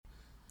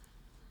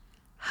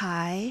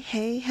Hi,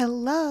 hey,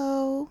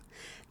 hello.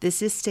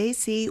 This is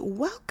Stacy.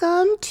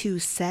 Welcome to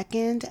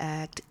Second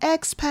Act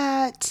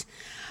Expat,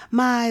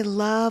 my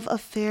love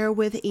affair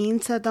with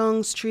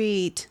Insadong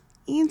Street,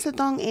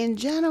 Insadong in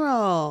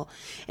general.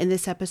 In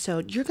this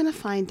episode, you're going to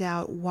find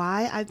out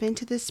why I've been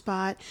to this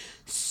spot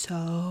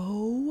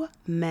so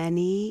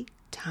many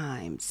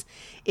times.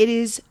 It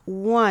is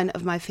one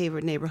of my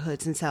favorite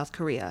neighborhoods in South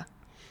Korea.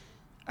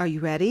 Are you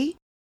ready?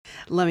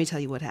 Let me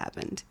tell you what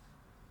happened.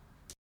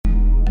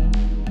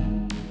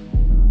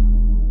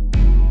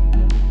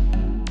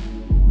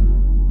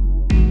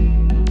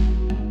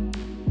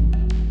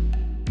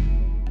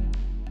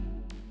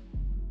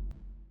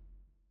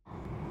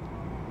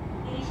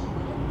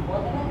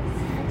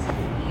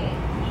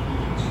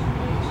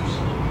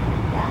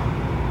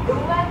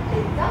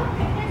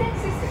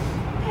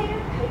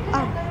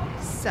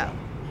 So,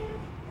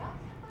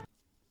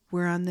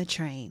 we're on the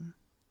train.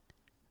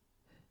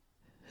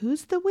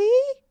 Who's the we?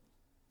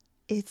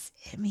 It's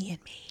Emmy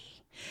and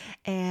me.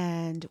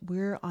 And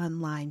we're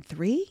on line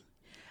 3,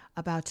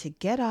 about to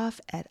get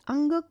off at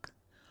Anguk,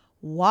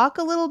 walk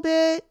a little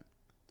bit,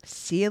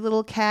 see a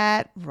little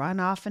cat, run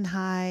off and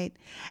hide,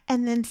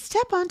 and then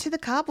step onto the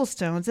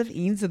cobblestones of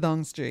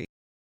Insadong Street.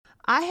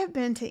 I have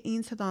been to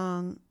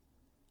Insadong.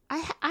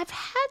 I've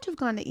had to have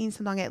gone to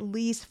Insadong at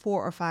least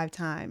 4 or 5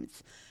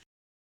 times.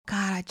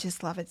 God, I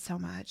just love it so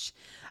much.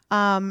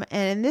 And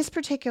in this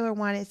particular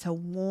one, it's a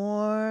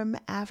warm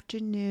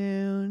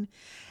afternoon,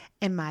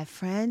 and my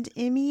friend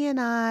Emmy and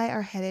I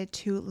are headed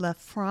to La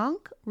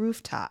Franc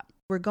rooftop.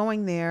 We're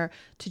going there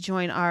to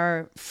join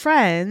our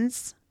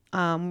friends.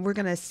 We're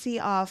going to see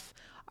off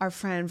our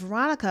friend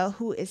Veronica,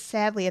 who is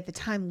sadly at the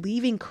time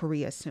leaving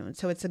Korea soon.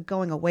 So it's a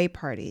going away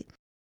party.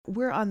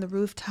 We're on the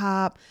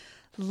rooftop,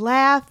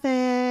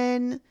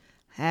 laughing,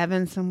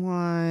 having some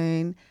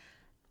wine,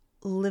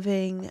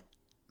 living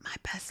my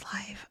best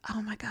life.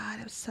 Oh my God,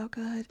 it was so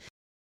good.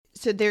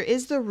 So there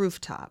is the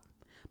rooftop,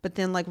 but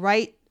then like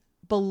right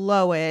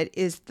below it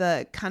is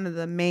the kind of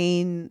their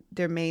main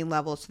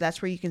level. So that's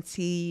where you can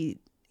see,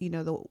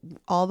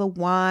 all the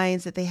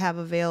wines that they have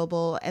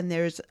available. And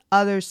there's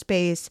other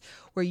space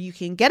where you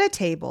can get a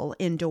table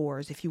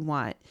indoors if you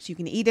want. So you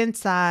can eat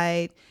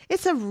inside.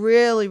 It's a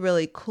really,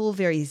 really cool,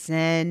 very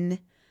zen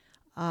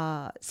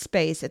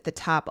space at the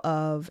top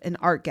of an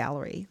art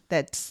gallery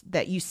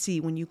that you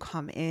see when you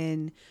come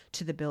in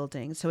to the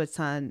building. So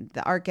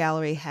the art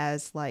gallery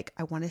has I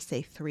want to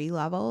say 3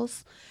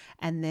 levels,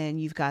 and then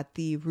you've got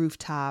the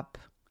rooftop.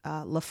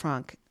 La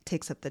Franc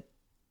takes up the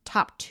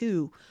top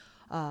 2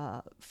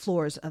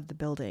 floors of the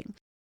building.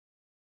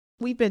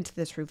 We've been to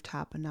this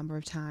rooftop a number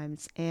of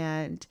times,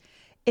 and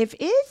if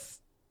it's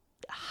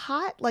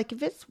hot,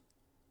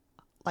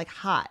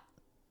 hot,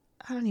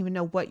 I don't even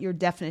know what your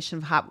definition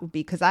of hot would be,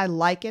 because I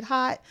like it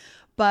hot.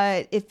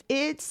 But if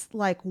it's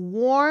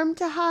warm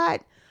to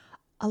hot,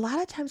 a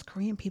lot of times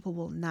Korean people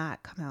will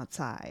not come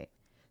outside.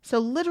 So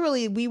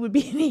literally we would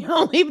be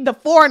the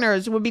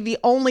foreigners would be the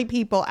only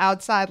people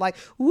outside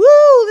woo,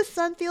 the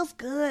sun feels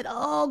good.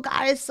 Oh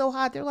God, it's so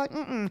hot. They're like,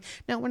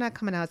 no, we're not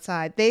coming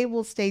outside. They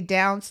will stay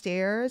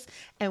downstairs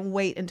and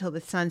wait until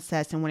the sun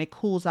sets. And when it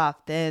cools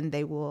off, then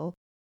they will.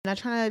 I'm not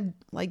trying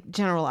to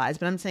generalize,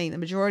 but I'm saying the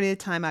majority of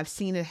the time I've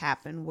seen it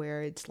happen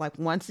where it's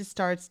once it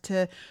starts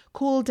to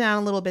cool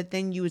down a little bit,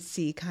 then you would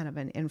see kind of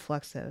an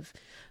influx of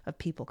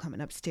people coming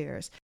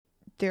upstairs.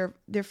 Their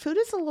food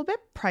is a little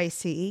bit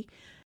pricey.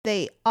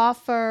 They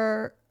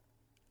offer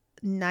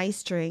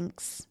nice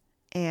drinks,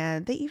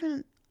 and I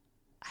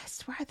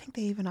think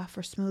they even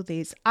offer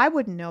smoothies. I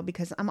wouldn't know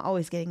because I'm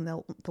always getting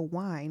the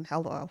wine.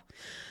 Hello.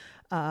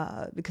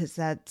 Because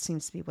that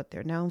seems to be what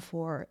they're known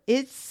for.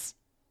 It's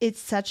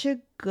such a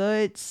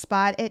good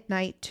spot at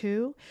night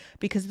too,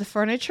 because the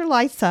furniture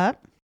lights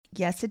up.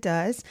 Yes, it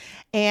does.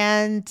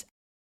 And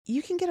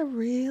you can get a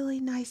really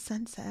nice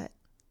sunset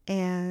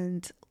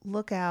and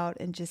look out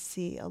and just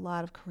see a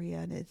lot of Korea.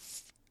 And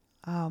it's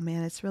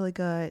really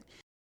good.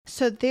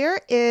 So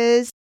there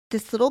is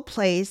this little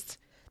place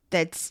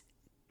that's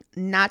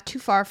not too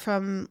far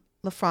from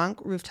La Franc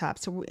rooftop.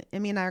 So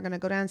Emmy and I are going to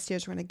go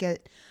downstairs. We're going to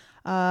get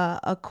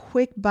a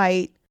quick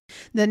bite.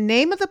 The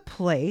name of the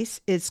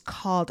place is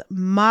called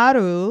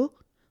Maru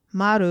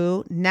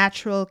Natural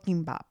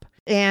Kimbap.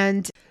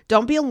 And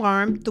don't be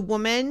alarmed. The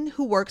woman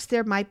who works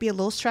there might be a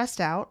little stressed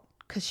out,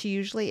 because she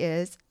usually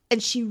is.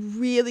 And she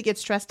really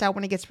gets stressed out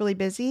when it gets really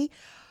busy.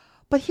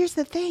 But here's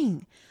the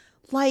thing.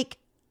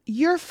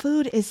 Your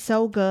food is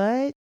so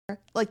good.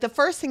 The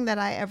first thing that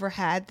I ever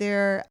had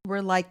there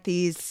were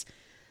these,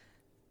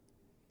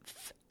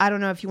 I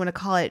don't know if you want to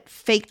call it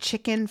fake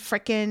chicken,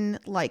 frickin'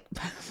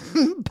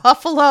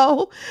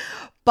 buffalo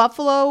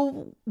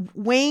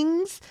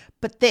wings,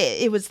 but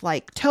it was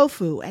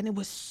tofu, and it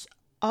was,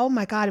 oh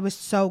my God, it was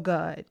so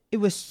good. It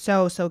was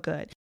so, so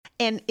good.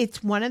 And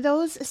it's one of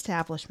those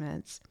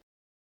establishments.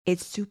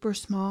 It's super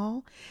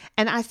small.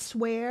 And I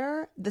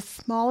swear, the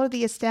smaller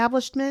the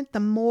establishment,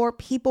 the more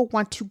people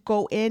want to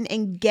go in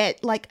and get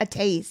a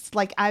taste.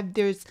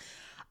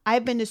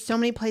 I've been to so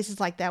many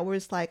places like that where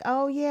it's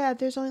oh yeah,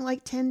 there's only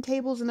 10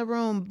 tables in the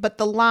room, but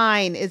the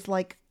line is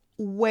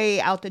way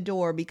out the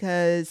door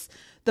because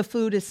the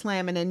food is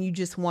slamming and you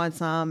just want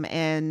some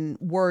and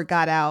word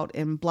got out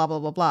and blah, blah,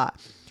 blah, blah.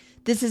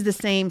 This is the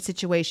same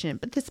situation,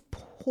 but this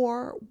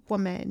poor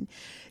woman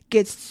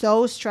gets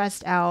so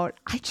stressed out.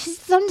 I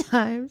just want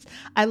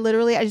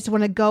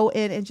to go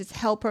in and just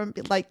help her,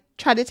 like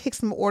try to take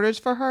some orders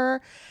for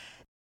her.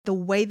 The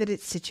way that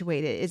it's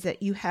situated is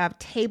that you have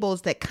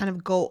tables that kind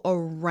of go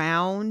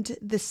around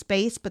the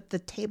space, but the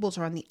tables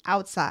are on the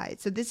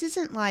outside. So this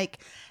isn't like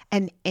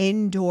an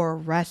indoor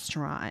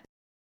restaurant.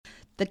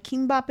 The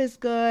kimbap is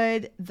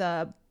good.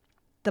 The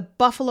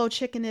buffalo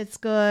chicken is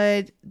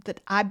good.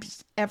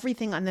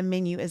 Everything on the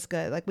menu is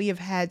good. Like we have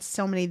had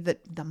so many, the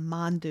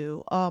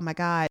mandu. Oh my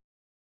God.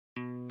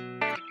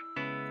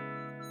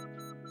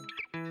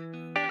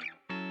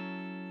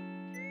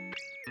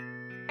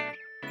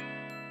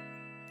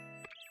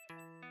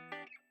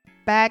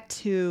 Back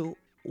to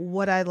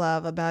what I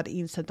love about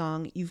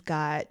Insadong,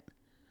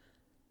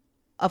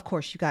 of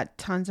course, you got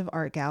tons of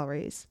art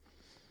galleries.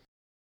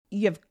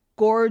 You have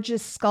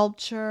gorgeous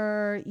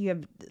sculpture. You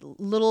have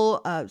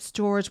little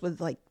stores with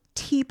like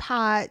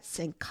teapots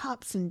and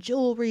cups and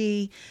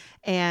jewelry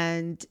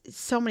and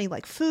so many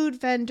like food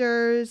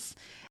vendors.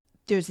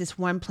 There's this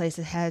one place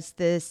that has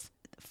these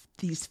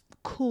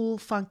cool,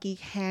 funky,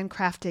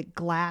 handcrafted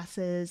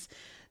glasses.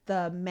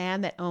 The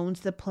man that owns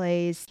the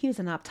place, he's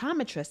an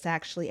optometrist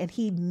actually, and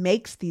he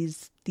makes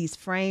these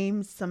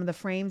frames, some of the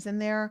frames in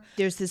there.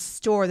 There's this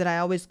store that I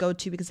always go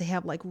to because they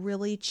have like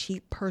really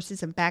cheap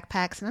purses and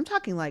backpacks. And I'm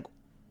talking like,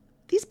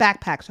 these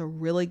backpacks are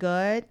really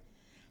good.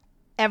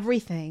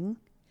 Everything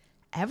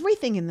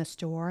in the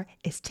store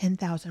is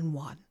 10,000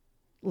 won.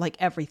 Like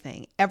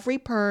everything, every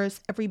purse,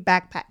 every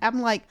backpack.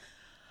 I'm like,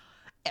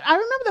 I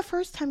remember the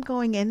first time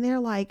going in there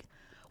like,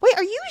 wait,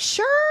 are you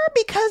sure?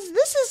 Because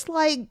this is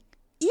like,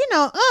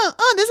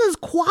 this is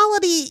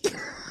quality. This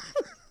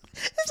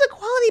is a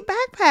quality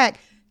backpack.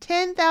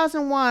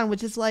 10,000 won,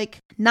 which is like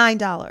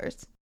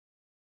 $9.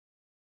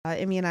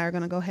 Emmy and I are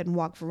going to go ahead and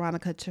walk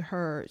Veronica to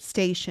her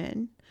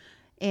station.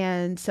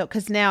 And so,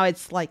 because now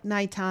it's like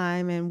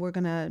nighttime and we're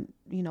going to,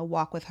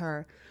 walk with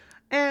her.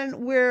 And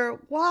we're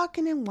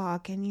walking and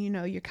walking,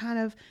 you're kind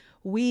of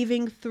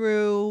weaving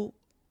through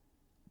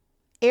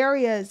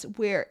areas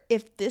where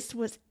if this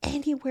was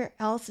anywhere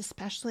else,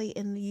 especially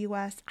in the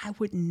US, I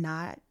would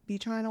not be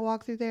trying to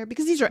walk through there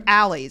because these are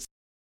alleys,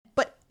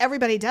 but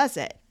everybody does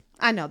it.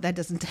 I know that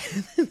doesn't,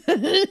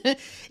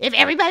 if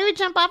everybody would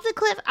jump off the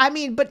cliff,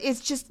 but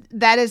it's just,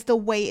 that is the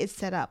way it's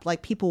set up.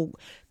 Like people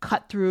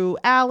cut through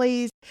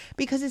alleys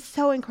because it's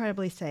so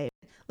incredibly safe.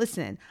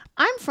 Listen,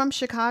 I'm from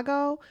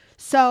Chicago,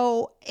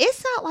 so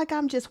it's not like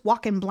I'm just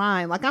walking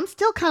blind. Like I'm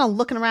still kind of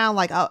looking around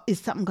like, oh, is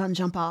something going to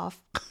jump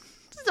off?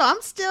 So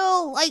I'm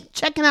still like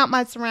checking out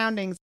my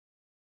surroundings.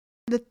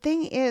 The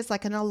thing is,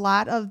 like in a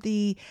lot of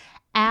the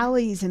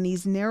alleys in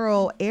these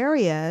narrow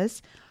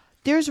areas,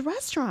 there's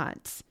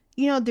restaurants.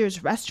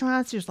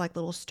 There's like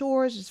little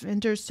stores, there's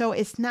vendors. So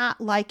it's not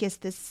like it's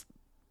this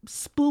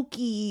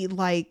spooky,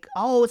 like,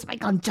 oh, it's like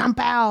gonna jump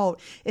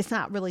out. It's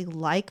not really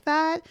like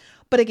that.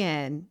 But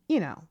again,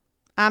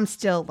 I'm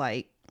still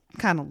like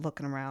kind of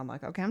looking around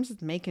like, okay, I'm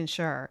just making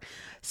sure.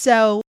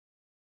 So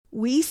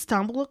we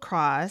stumbled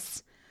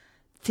across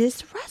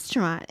this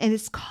restaurant and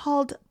it's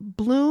called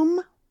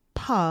Bloom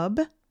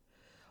Pub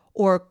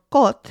or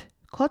Kot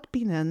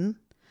Binan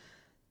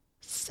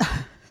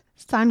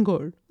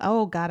Sangul.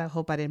 Oh God, I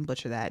hope I didn't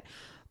butcher that.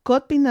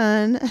 Kot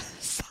Binan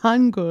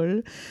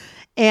Sangul.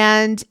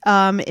 And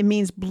it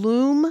means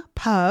Bloom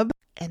Pub.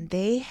 And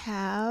they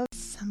have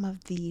some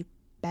of the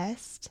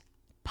best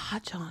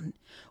pajeon,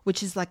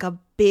 which is like a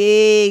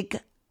big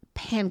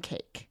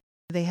pancake.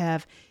 They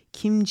have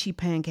kimchi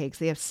pancakes.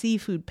 They have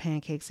seafood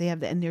pancakes. They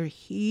have and they're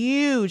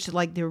huge.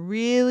 Like they're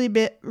really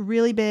big,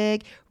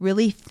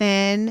 really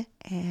thin,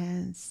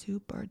 and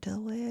super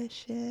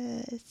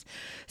delicious.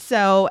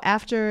 So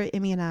after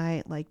Emmy and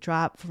I like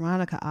drop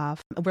Veronica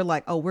off, we're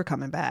like, oh, we're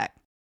coming back.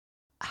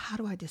 How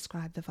do I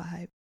describe the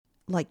vibe?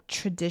 Like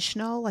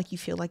traditional, like you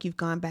feel like you've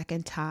gone back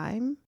in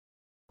time.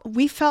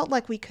 We felt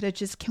like we could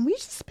have can we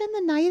just spend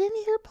the night in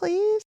here,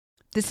 please?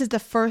 This is the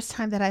first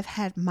time that I've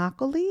had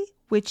makgeolli,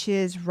 which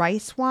is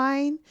rice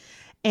wine.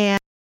 And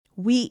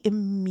we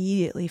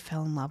immediately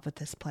fell in love with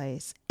this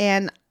place.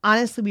 And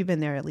honestly, we've been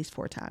there at least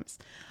 4 times.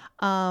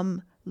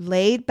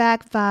 Laid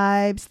back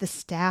vibes. The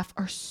staff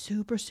are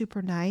super,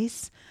 super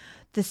nice.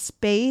 The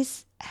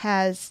space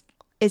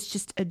it's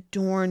just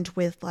adorned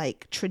with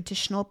like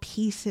traditional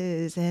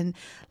pieces and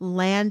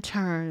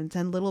lanterns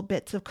and little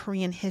bits of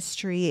Korean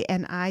history.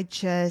 And I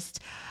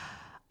just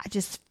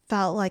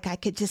felt like I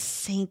could just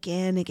sink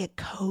in and get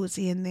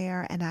cozy in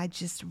there. And I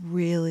just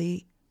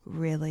really,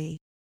 really,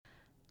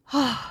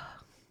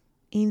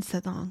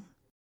 Insadong.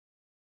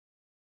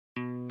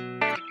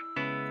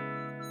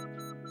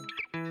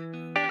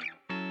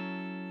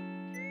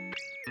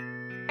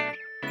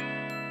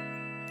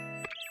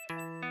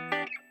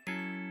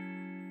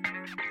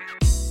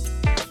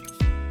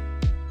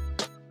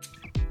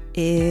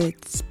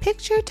 It's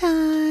picture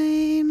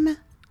time.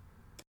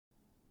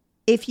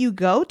 If you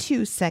go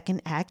to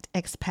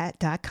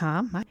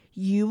secondactexpat.com,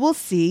 you will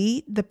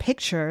see the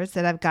pictures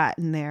that I've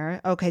gotten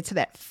there. Okay, so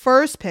that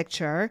first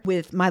picture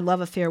with my love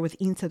affair with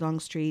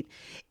Insadong Street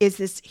is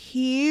this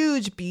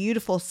huge,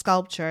 beautiful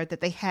sculpture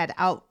that they had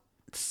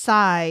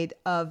outside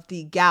of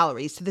the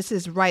gallery. So this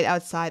is right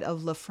outside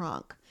of Le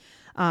Franc,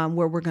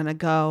 where we're going to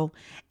go.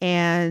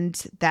 And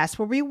that's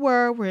where we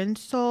were. We're in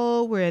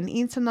Seoul. We're in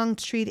Insadong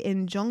Street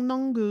in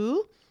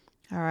Jeonnam-gu.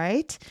 All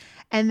right.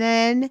 And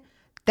then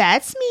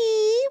that's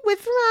me with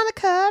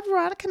Veronica.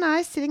 Veronica and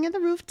I sitting at the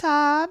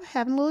rooftop,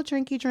 having a little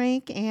drinky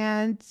drink,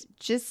 and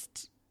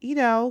just,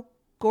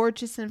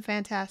 gorgeous and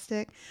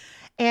fantastic.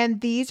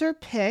 And these are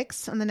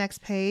pics on the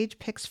next page,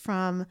 pics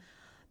from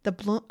the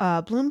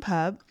Bloom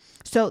Pub.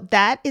 So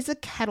that is a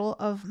kettle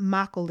of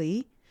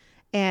makgeolli,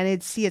 and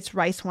it's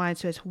rice wine,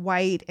 so it's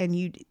white,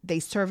 and they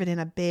serve it in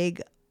a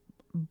big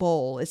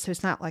bowl. So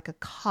it's not like a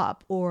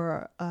cup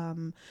or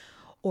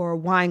a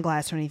wine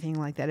glass or anything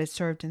like that. It's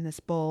served in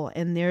this bowl.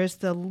 And there's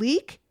the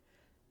leek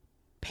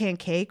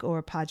pancake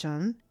or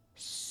pajeon.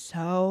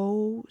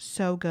 So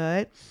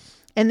good.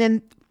 And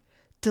then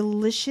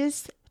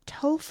delicious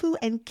tofu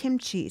and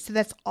kimchi. So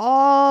that's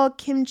all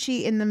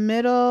kimchi in the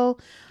middle.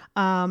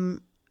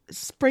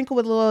 Sprinkle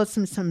with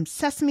some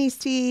sesame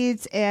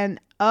seeds.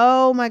 And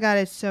oh my God,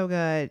 it's so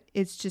good.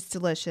 It's just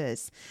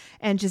delicious.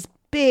 And just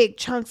big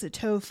chunks of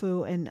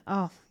tofu. And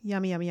oh,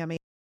 yummy, yummy, yummy.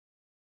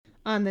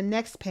 On the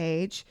next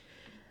page,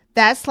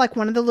 that's like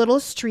one of the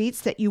little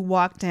streets that you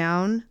walk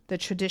down, the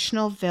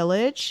traditional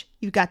village.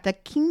 You've got the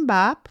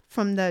kimbap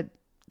from the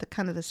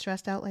kind of the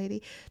stressed out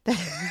lady. That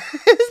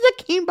is the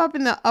kimbap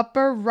in the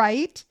upper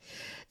right.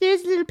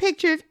 There's a little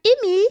picture of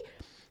Imi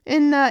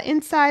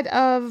inside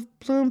of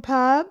Bloom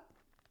Pub.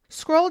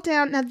 Scroll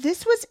down. Now,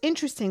 this was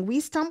interesting.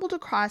 We stumbled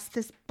across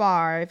this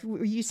bar. If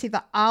you see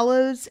the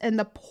olives and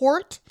the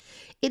port,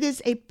 it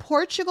is a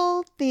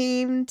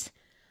Portugal-themed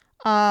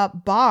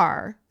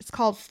bar. It's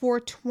called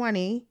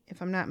 420,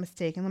 if I'm not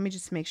mistaken. Let me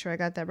just make sure I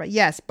got that right.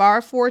 Yes,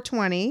 Bar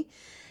 420.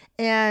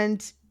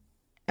 And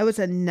it was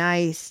a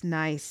nice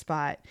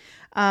spot.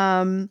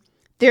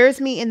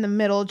 There's me in the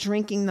middle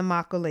drinking the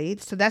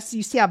makgeolli. So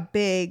you see how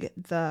big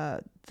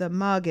the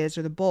mug is,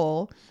 or the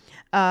bowl.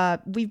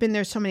 We've been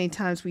there so many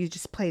times, we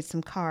just played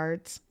some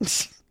cards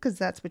because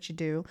that's what you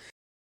do.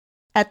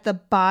 At the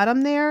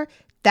bottom there,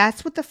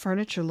 that's what the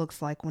furniture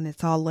looks like when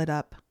it's all lit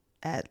up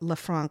at Le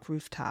Franc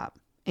rooftop.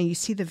 And you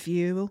see the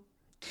view.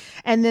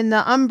 And then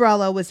the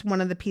umbrella was one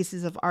of the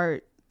pieces of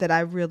art that I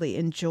really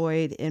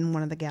enjoyed in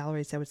one of the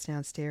galleries that was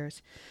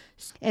downstairs.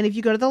 And if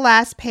you go to the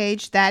last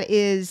page, that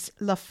is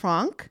Le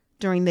Franc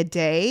during the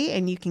day.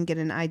 And you can get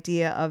an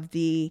idea of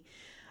the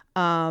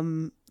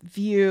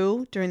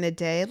view during the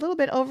day. A little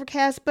bit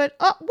overcast, but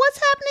what's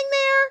happening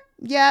there?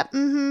 Yeah,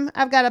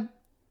 I've got a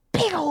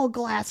big old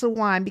glass of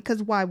wine,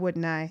 because why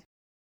wouldn't I?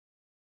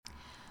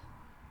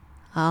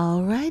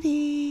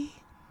 Alrighty.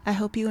 I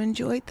hope you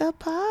enjoyed the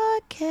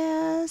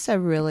podcast. I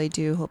really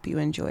do hope you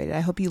enjoyed it.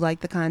 I hope you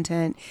like the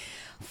content.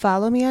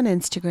 Follow me on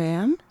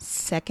Instagram,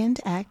 Second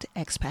Act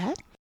Expat.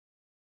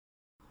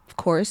 Of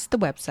course, the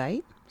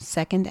website,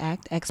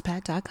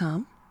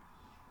 secondactexpat.com.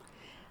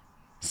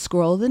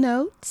 Scroll the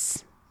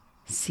notes.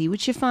 See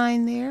what you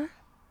find there.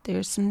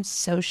 There's some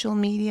social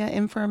media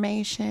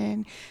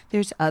information.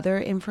 There's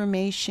other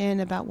information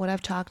about what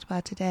I've talked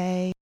about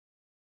today.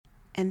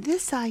 And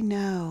this I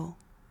know.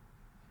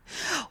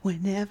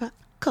 Whenever I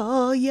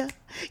call you,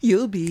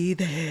 you'll be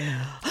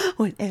there.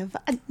 Whenever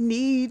I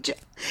need you,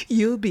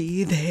 you'll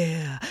be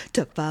there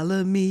to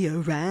follow me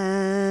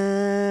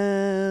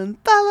around.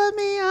 Follow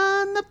me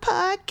on the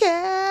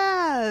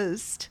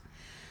podcast.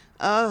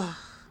 Oh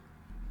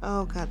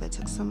God, that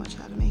took so much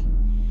out of me.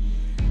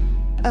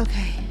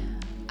 Okay,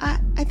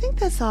 I think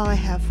that's all I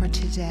have for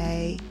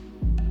today.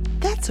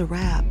 That's a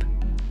wrap.